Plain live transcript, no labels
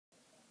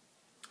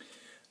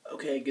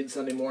Okay, good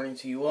Sunday morning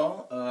to you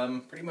all.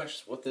 Pretty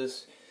much what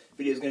this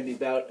video is going to be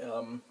about,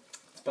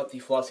 it's about the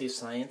philosophy of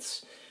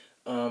science,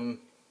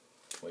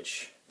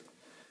 which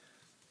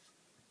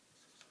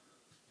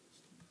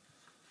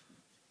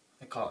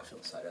I call it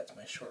philosophy. That's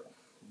my short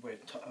way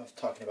of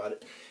talking about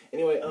it.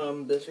 Anyway,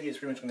 this video is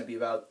pretty much going to be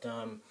about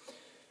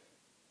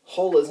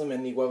holism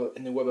and the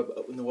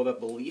web of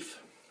belief.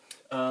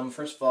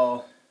 First of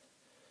all,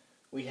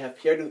 we have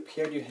Pierre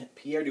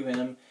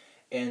Duhem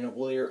and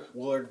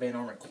Willard Van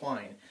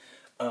Orman-Quine.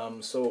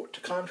 So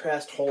to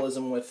contrast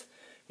holism with,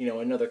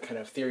 another kind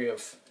of theory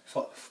of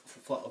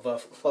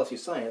philosophy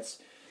of science,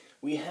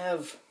 we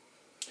have,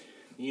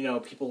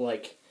 people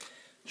like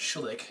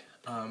Schlick,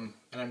 and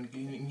I'm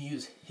going to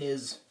use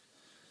his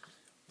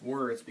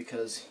words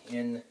because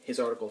in his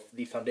article,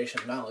 The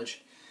Foundation of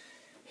Knowledge,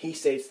 he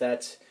states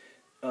that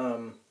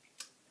a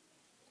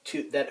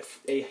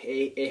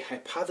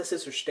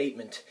hypothesis or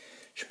statement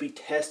should be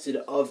tested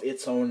of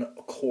its own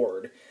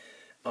accord,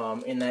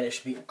 in that it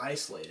should be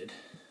isolated.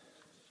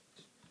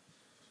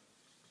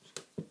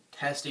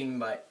 Testing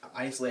by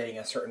isolating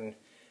a certain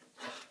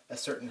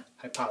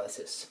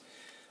hypothesis,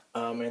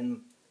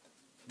 and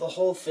the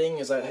whole thing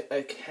is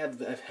I've had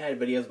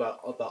videos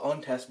about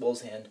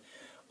untestables and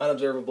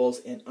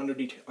unobservables and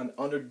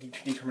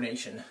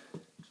underdetermination.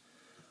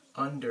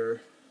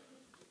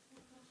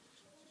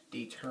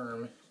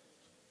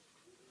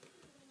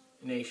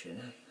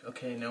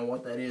 Okay, now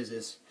what that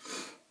is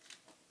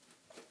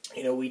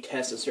we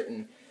test a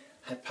certain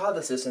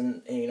hypothesis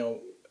and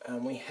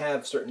we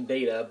have certain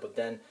data, but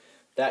then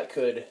that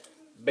could,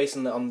 based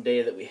on the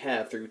data that we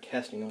have through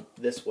testing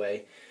this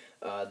way,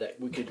 that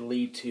we could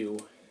lead to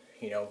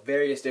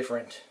various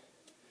different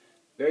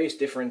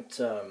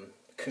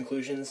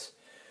conclusions,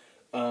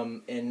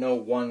 and no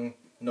one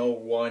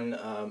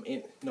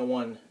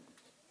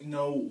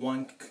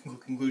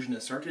conclusion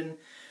is certain.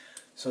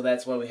 So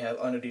that's why we have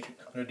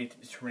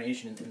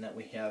underdetermination, in that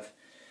we have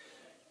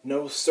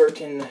no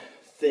certain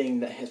thing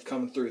that has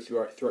come through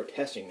our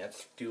testing.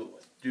 That's due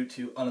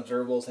to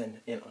unobservables and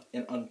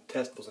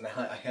untestables, and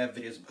I have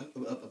videos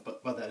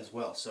about that as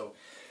well. So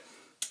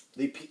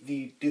the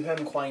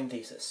Duhem-Quine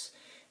Thesis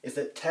is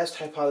that test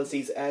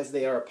hypotheses as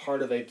they are a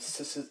part of a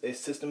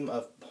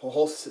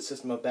whole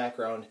system of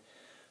background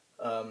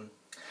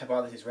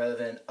hypotheses rather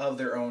than of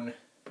their own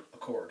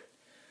accord.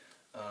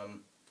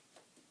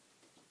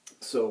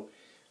 So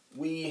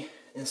we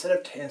instead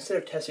of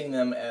testing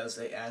them as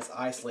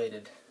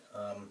isolated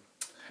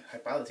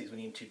hypotheses, we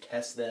need to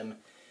test them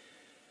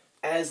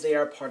as they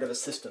are part of a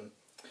system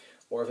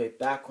or of a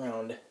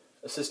background,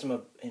 a system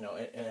of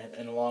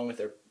and along with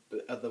their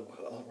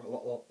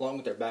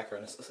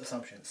background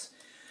assumptions.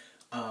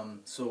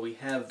 So we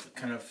have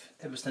kind of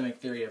epistemic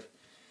theory of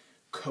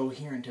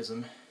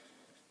coherentism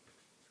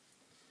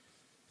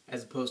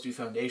as opposed to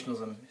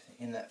foundationalism.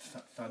 In that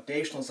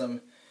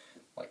foundationalism,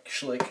 like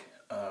Schlick,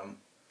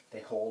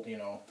 they hold,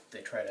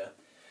 they try to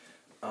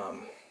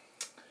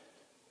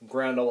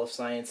ground all of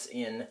science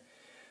in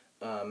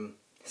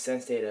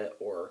sense data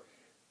or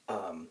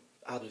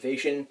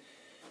observation,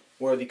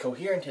 where the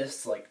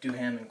coherentists like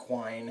Duhem and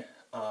Quine,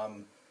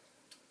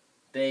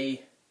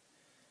 they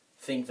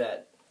think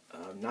that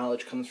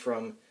knowledge comes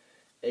from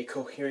a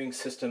cohering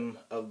system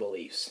of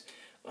beliefs.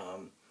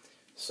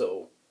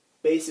 So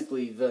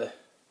basically,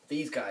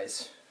 these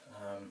guys,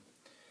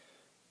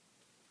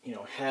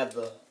 have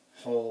the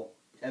whole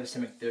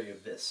epistemic theory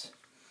of this.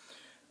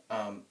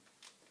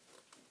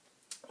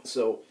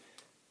 So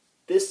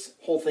this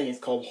whole thing is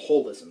called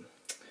holism.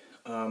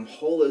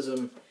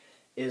 Holism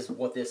is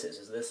what this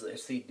is.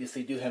 It's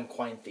the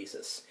Duhem-Quine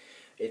Thesis.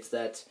 It's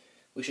that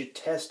we should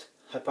test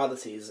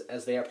hypotheses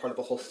as they are part of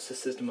a whole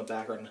system of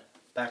background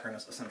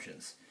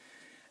assumptions,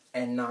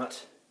 and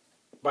not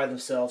by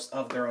themselves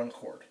of their own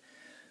accord.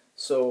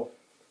 So,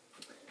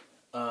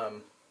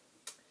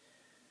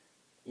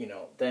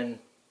 then,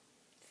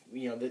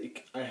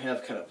 I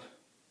have kind of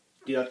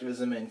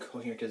deductivism and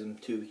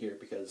coherentism too here,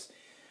 because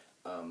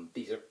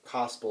these are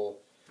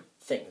possible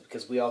things,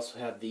 because we also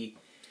have the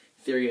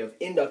theory of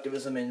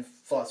inductivism in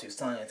philosophy of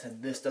science,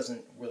 and this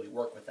doesn't really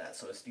work with that.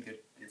 So it's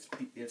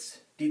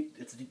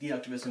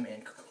deductivism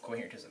and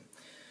coherentism.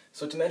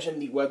 So to mention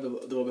the web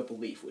of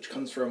belief, which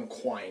comes from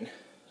Quine,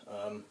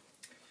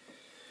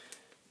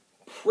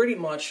 pretty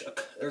much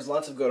there's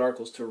lots of good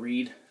articles to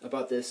read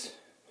about this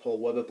whole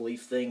web of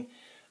belief thing.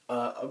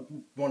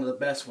 One of the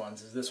best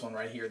ones is this one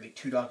right here, the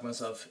 2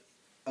 Dogmas of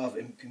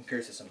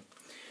Empiricism.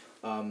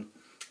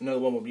 Another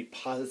one would be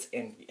Posits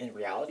and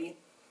Reality,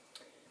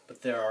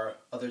 but there are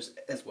others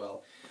as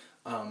well.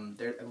 I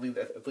believe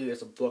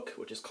there's a book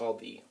which is called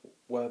The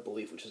Web of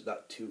Belief, which is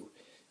not too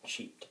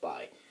cheap to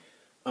buy.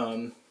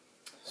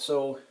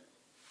 So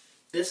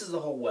this is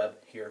the whole web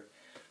here.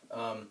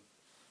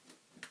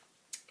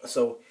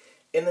 So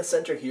in the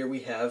center here we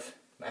have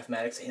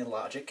mathematics and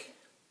logic,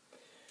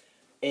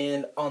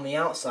 and on the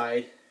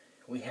outside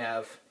we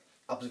have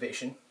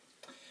observation,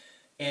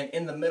 and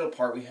in the middle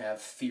part we have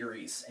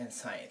theories and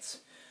science,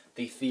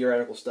 the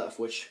theoretical stuff,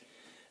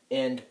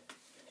 and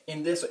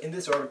in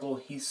this article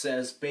he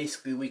says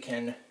basically we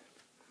can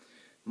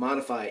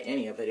modify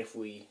any of it if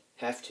we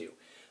have to.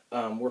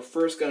 We're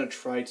first going to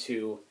try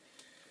to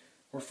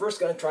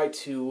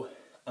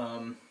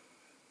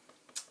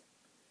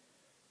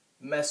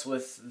mess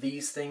with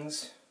these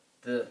things,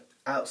 the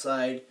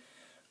outside.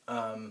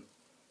 I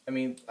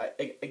mean,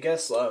 I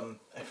guess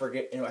I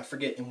forget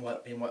in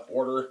what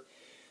order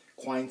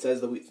Quine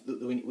says that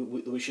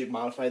we should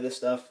modify this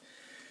stuff,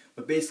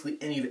 but basically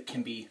any of it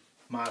can be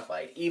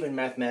modified, even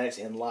mathematics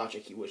and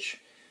logic, which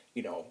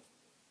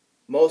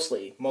most of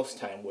the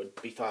time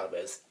would be thought of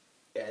as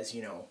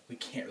we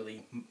can't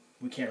really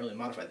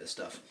modify this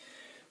stuff.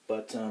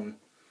 But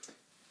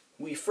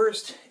we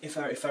first, if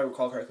I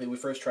recall correctly, we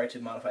first tried to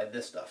modify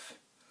this stuff,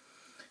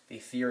 the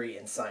theory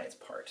and science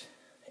part,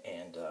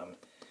 and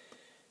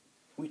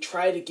we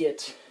try to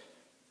get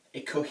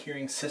a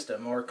cohering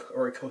system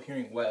or a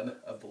cohering web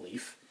of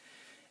belief.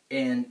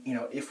 And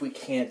if we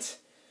can't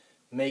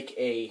make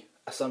a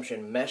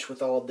assumption mesh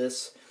with all of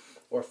this,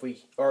 or if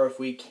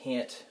we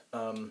can't,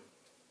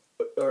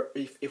 or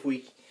if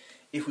we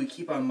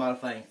keep on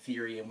modifying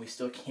theory and we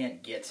still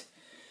can't get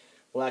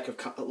lack of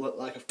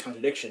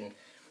contradiction,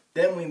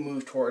 then we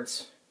move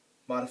towards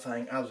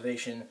modifying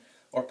observation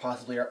or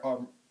possibly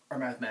our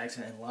mathematics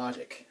and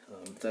logic.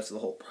 That's the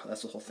whole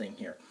thing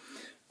here.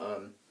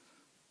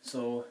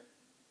 So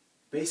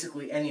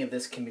basically, any of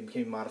this can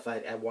be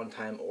modified at one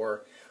time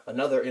or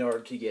another in order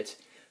to get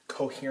a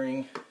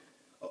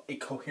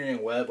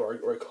cohering web or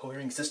a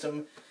cohering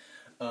system,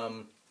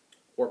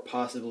 or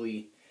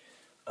possibly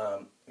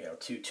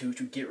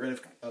to get rid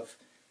of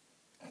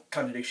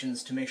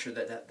contradictions, to make sure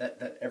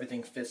that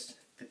everything fits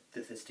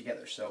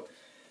together. So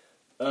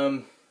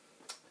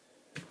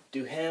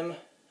Duhem,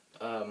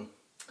 I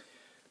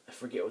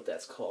forget what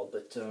that's called,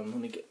 but let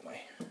me get my.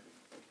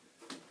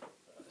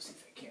 Let's see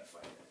if I can't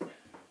find it.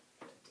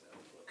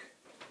 Look.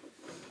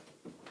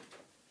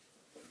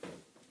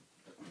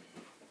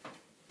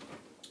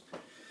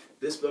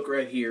 This book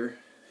right here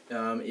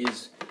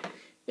is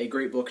a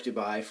great book to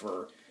buy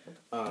for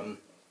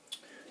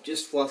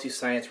just philosophy,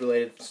 science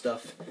related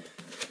stuff.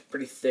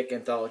 Pretty thick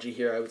anthology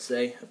here, I would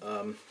say.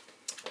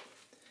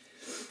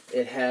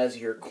 It has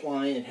your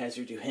Quine, it has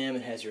your Duhem,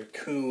 it has your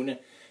Kuhn,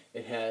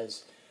 it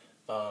has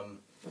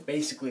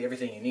basically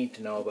everything you need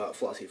to know about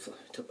philosophy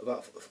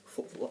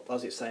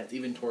of science,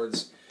 even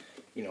towards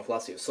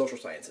philosophy of social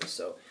sciences.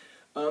 So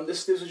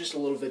this was just a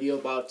little video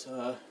about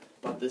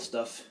this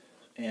stuff,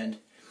 and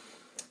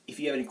if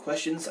you have any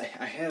questions,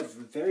 I have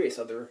various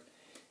other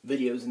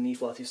videos in the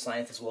philosophy of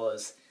science as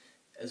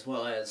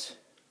well as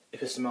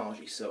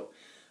epistemology. So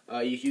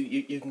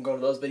you can go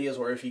to those videos,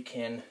 or if you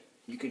can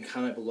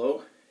comment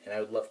below, and I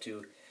would love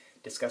to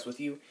discuss with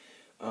you.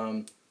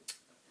 Or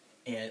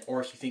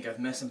if you think I've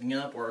messed something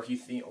up, or if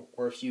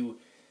you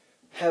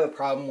have a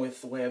problem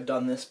with the way I've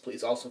done this,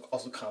 please also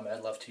comment.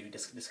 I'd love to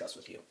discuss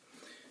with you.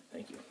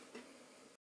 Thank you.